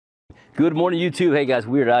Good morning, YouTube. Hey guys,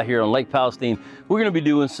 we're out here on Lake Palestine. We're gonna be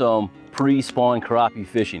doing some pre-spawn crappie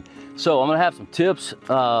fishing. So I'm gonna have some tips,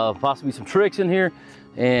 possibly some tricks in here,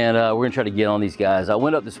 and we're gonna try to get on these guys. I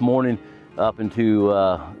went up this morning up into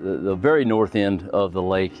the very north end of the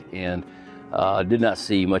lake and did not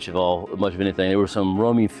see much of anything. There were some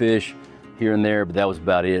roaming fish here and there, but that was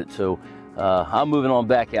about it. So I'm moving on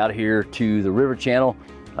back out here to the river channel.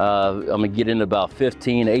 I'm gonna get in about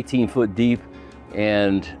 15, 18 foot deep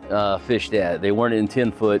and fish that. They weren't in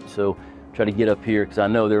 10 foot, so try to get up here because I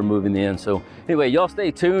know they're moving in. So anyway, y'all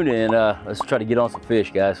stay tuned and let's try to get on some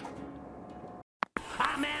fish, guys.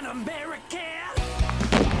 I'm an American.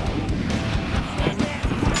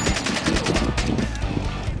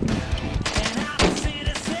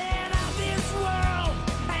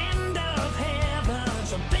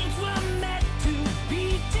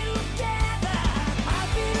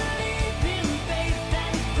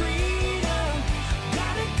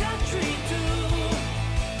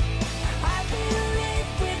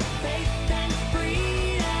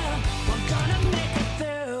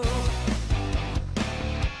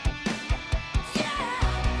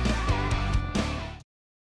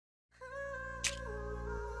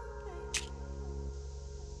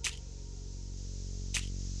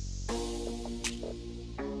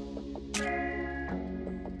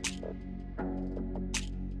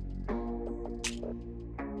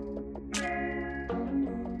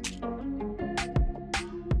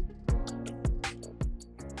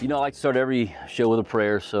 You know, I like to start every show with a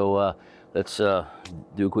prayer, so let's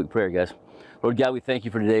do a quick prayer, guys. Lord God, we thank you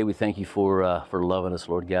for today. We thank you for loving us,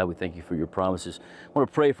 Lord God. We thank you for your promises. I want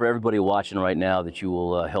to pray for everybody watching right now that you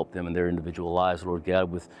will help them in their individual lives, Lord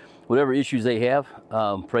God, with whatever issues they have.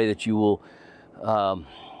 Pray that you will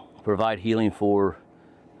provide healing for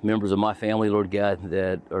members of my family, Lord God,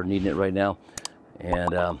 that are needing it right now,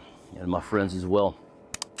 and my friends as well.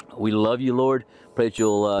 We love you, Lord. Pray that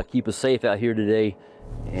you'll keep us safe out here today.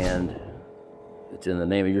 And it's in the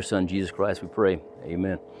name of your son, Jesus Christ, we pray.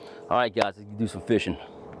 Amen. All right, guys, let's do some fishing.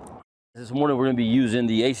 This morning, we're going to be using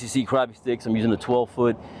the ACC Crappie Stix. I'm using a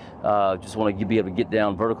 12-foot. Just want to be able to get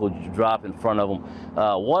down vertical drop in front of them.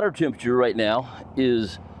 Water temperature right now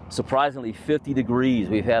is surprisingly 50 degrees.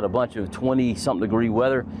 We've had a bunch of 20-something degree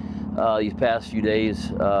weather these past few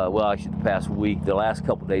days. Well, actually, the past week. The last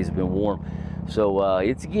couple days have been warm. So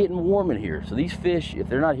it's getting warm in here. So these fish, if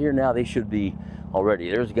they're not here now, they should be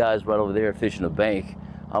already. There's guys right over there fishing a bank.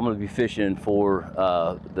 I'm going to be fishing for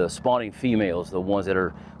the spawning females, the ones that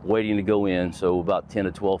are waiting to go in. So about 10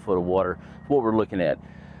 to 12 foot of water. What we're looking at.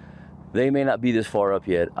 They may not be this far up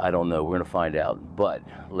yet. I don't know. We're going to find out. But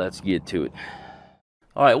let's get to it.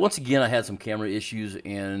 All right. Once again, I had some camera issues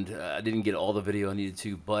and I didn't get all the video I needed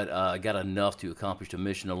to, but I got enough to accomplish the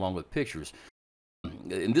mission along with pictures.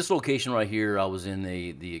 In this location right here, I was in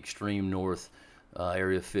the extreme north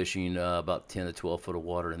area of fishing, about 10 to 12 foot of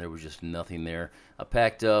water, and there was just nothing there. I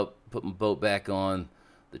packed up, put my boat back on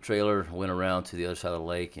the trailer, went around to the other side of the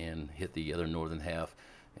lake and hit the other northern half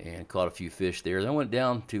and caught a few fish there. Then I went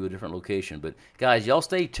down to a different location. But guys, y'all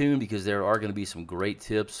stay tuned because there are going to be some great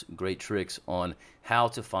tips, great tricks on how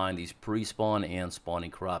to find these pre-spawn and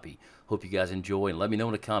spawning crappie. Hope you guys enjoy, and let me know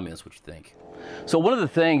in the comments what you think. So one of the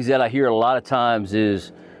things that I hear a lot of times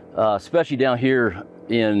is, especially down here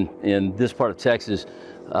in this part of Texas,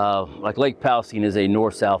 like Lake Palestine is a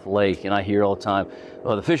north-south lake, and I hear all the time,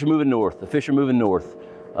 oh, the fish are moving north, the fish are moving north.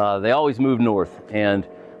 They always move north, and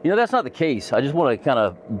you know, that's not the case. I just want to kind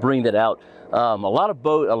of bring that out. A lot of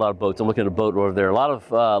boats, I'm looking at a boat over there, a lot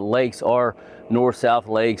of lakes are north-south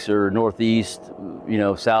lakes or northeast, you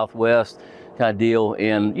know, southwest kind of deal,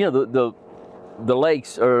 and you know, the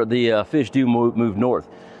lakes or the fish do move north.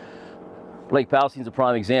 Lake Palestine's a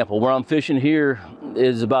prime example. Where I'm fishing here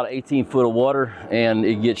is about 18 foot of water, and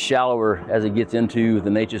it gets shallower as it gets into the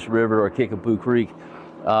Natchez River or Kickapoo Creek.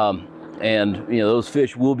 And you know, those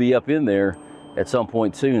fish will be up in there at some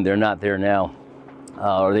point soon. They're not there now,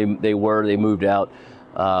 or they moved out.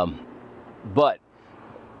 But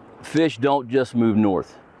fish don't just move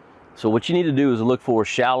north. So what you need to do is look for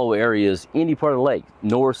shallow areas, any part of the lake,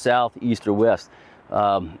 north, south, east, or west.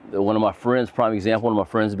 One of my friends, prime example, one of my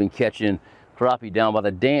friends has been catching crappie down by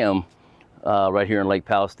the dam right here in Lake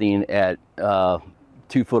Palestine at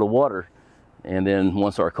 2 foot of water. And then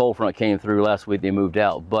once our cold front came through last week, they moved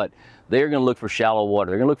out. But they're going to look for shallow water.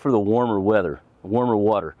 They're going to look for the warmer weather, warmer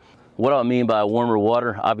water. What do I mean by warmer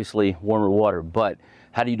water? Obviously warmer water, but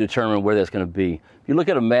how do you determine where that's going to be? If you look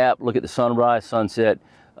at a map, look at the sunrise, sunset,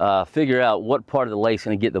 figure out what part of the lake's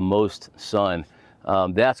going to get the most sun.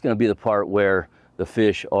 That's going to be the part where the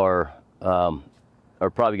fish are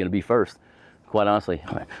probably going to be first, quite honestly.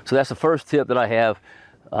 So that's the first tip that I have.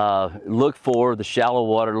 look for the shallow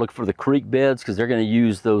water, look for the creek beds, because they're going to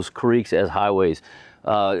use those creeks as highways.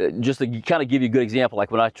 Just to kind of give you a good example,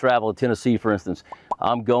 like when I travel in Tennessee, for instance,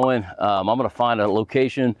 I'm going to find a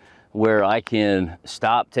location where I can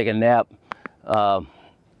stop, take a nap,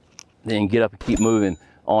 then get up and keep moving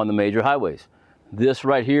on the major highways. This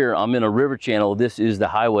right here, I'm in a river channel. This is the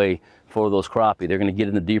highway for those crappie. They're going to get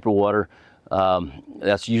in the deeper water.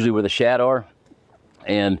 That's usually where the shad are,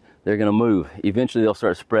 and they're going to move. Eventually they'll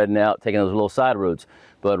start spreading out, taking those little side roads,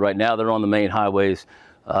 but right now they're on the main highways.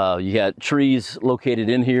 You got trees located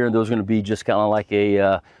in here, and those are going to be just kind of like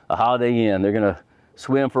a Holiday Inn. They're going to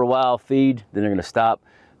swim for a while, feed, then they're going to stop,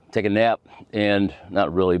 take a nap, and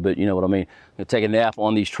not really, but you know what I mean. They'll take a nap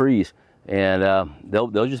on these trees, and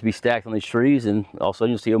they'll just be stacked on these trees, and all of a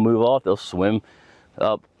sudden you'll see them move off. They'll swim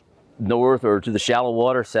up north or to the shallow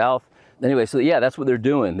water south. Anyway, so yeah, that's what they're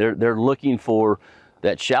doing. They're looking for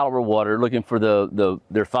that shallower water, looking for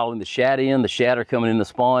they're following the shad in. The shad are coming in to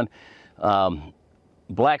spawn.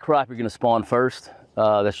 Black crappie are going to spawn first.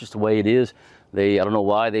 That's just the way it is. I don't know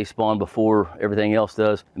why they spawn before everything else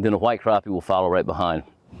does, and then the white crappie will follow right behind.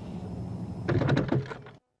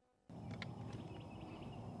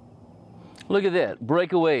 Look at that,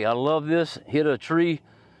 breakaway. I love this. Hit a tree,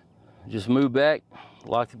 just move back,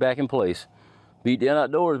 locked it back in place. Beat down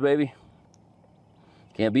outdoors, baby.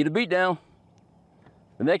 Can't beat a beat down.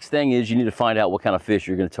 The next thing is you need to find out what kind of fish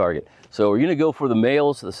you're going to target. So we're going to go for the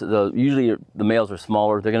males. Usually the males are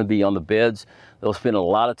smaller. They're going to be on the beds. They'll spend a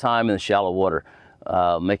lot of time in the shallow water,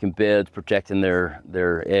 making beds, protecting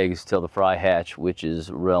their eggs till the fry hatch, which is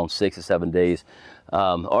around 6 to 7 days.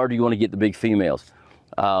 Or do you want to get the big females?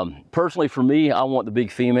 Personally, for me, I want the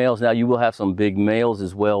big females. Now, you will have some big males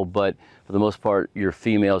as well, but for the most part, your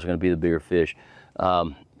females are going to be the bigger fish.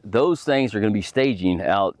 Those things are going to be staging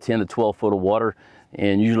out 10 to 12 foot of water,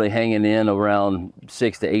 and usually hanging in around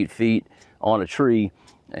 6 to 8 feet on a tree.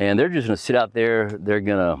 And they're just going to sit out there. They're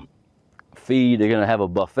going to feed. They're going to have a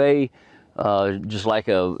buffet, just like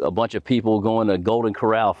a bunch of people going to Golden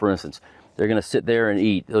Corral, for instance. They're going to sit there and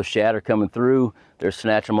eat. Those shad are coming through. They're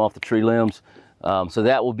snatching them off the tree limbs. So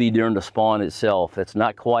that will be during the spawn itself. That's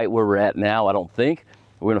not quite where we're at now, I don't think.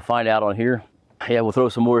 We're going to find out on here. Yeah, we'll throw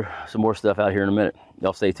some more stuff out here in a minute.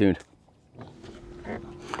 Y'all stay tuned.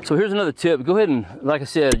 So here's another tip. Go ahead and, like I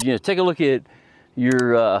said, take a look at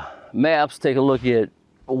your maps, take a look at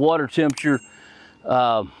water temperature,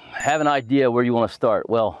 have an idea where you want to start.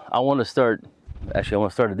 Well, I want to start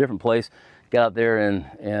a different place. Got out there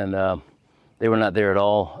and they were not there at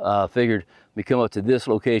all. Figured we come up to this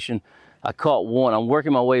location. I caught one. I'm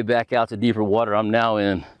working my way back out to deeper water. I'm now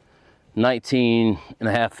in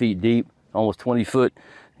 19.5 feet deep, almost 20 foot,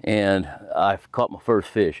 and I've caught my first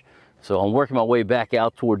fish. So I'm working my way back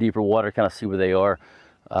out toward deeper water, kind of see where they are.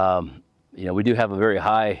 We do have a very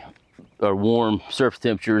high or warm surface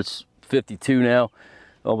temperature. It's 52 now,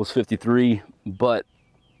 almost 53, but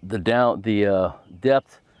the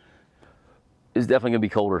depth is definitely gonna be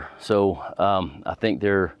colder. So I think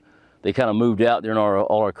they kind of moved out during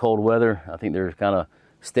all our cold weather. I think they're kind of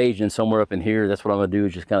staging somewhere up in here. That's what I'm gonna do,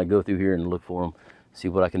 is just kind of go through here and look for them, see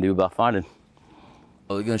what I can do about finding.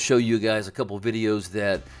 We're gonna show you guys a couple of videos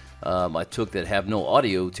that I took that have no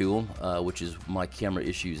audio to them, which is my camera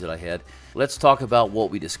issues that I had. Let's talk about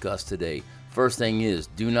what we discussed today. First thing is,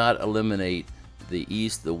 do not eliminate the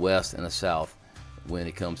east, the west, and the south when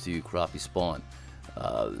it comes to crappie spawn.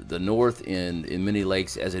 The north in many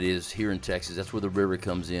lakes, as it is here in Texas, that's where the river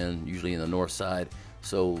comes in, usually in the north side.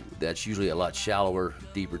 So that's usually a lot shallower,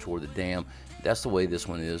 deeper toward the dam. That's the way this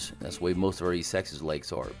one is. That's the way most of our East Texas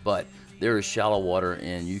lakes are. But there is shallow water,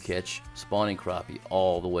 and you catch spawning crappie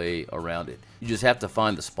all the way around it. You just have to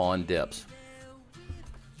find the spawn depths.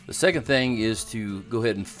 The second thing is to go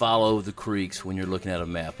ahead and follow the creeks when you're looking at a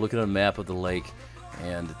map. Look at a map of the lake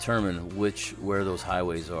and determine where those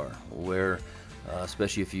highways are.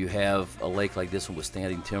 Especially if you have a lake like this one with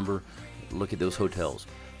standing timber, look at those hotels.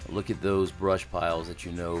 Look at those brush piles that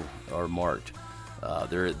you know are marked.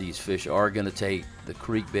 These fish are going to take the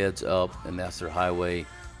creek beds up, and that's their highway.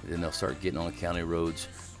 Then they'll start getting on the county roads,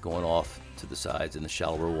 going off to the sides in the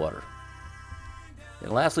shallower water.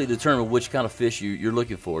 And lastly, determine which kind of fish you're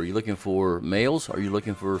looking for. Are you looking for males, or are you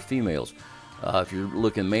looking for females? If you're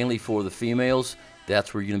looking mainly for the females,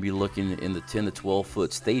 that's where you're going to be looking in the 10 to 12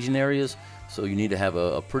 foot staging areas. So you need to have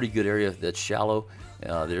a pretty good area that's shallow.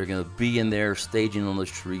 They're going to be in there staging on those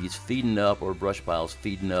trees, feeding up, or brush piles,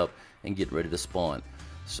 feeding up and getting ready to spawn.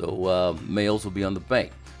 So males will be on the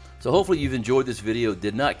bank. So hopefully you've enjoyed this video. It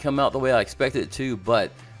did not come out the way I expected it to,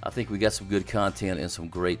 but I think we got some good content and some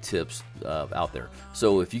great tips out there.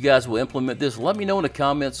 So if you guys will implement this, let me know in the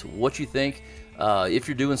comments what you think. if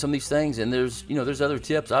you're doing some of these things, and there's other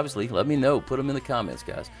tips, obviously, let me know. Put them in the comments,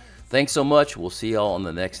 guys. Thanks so much. We'll see y'all on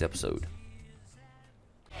the next episode.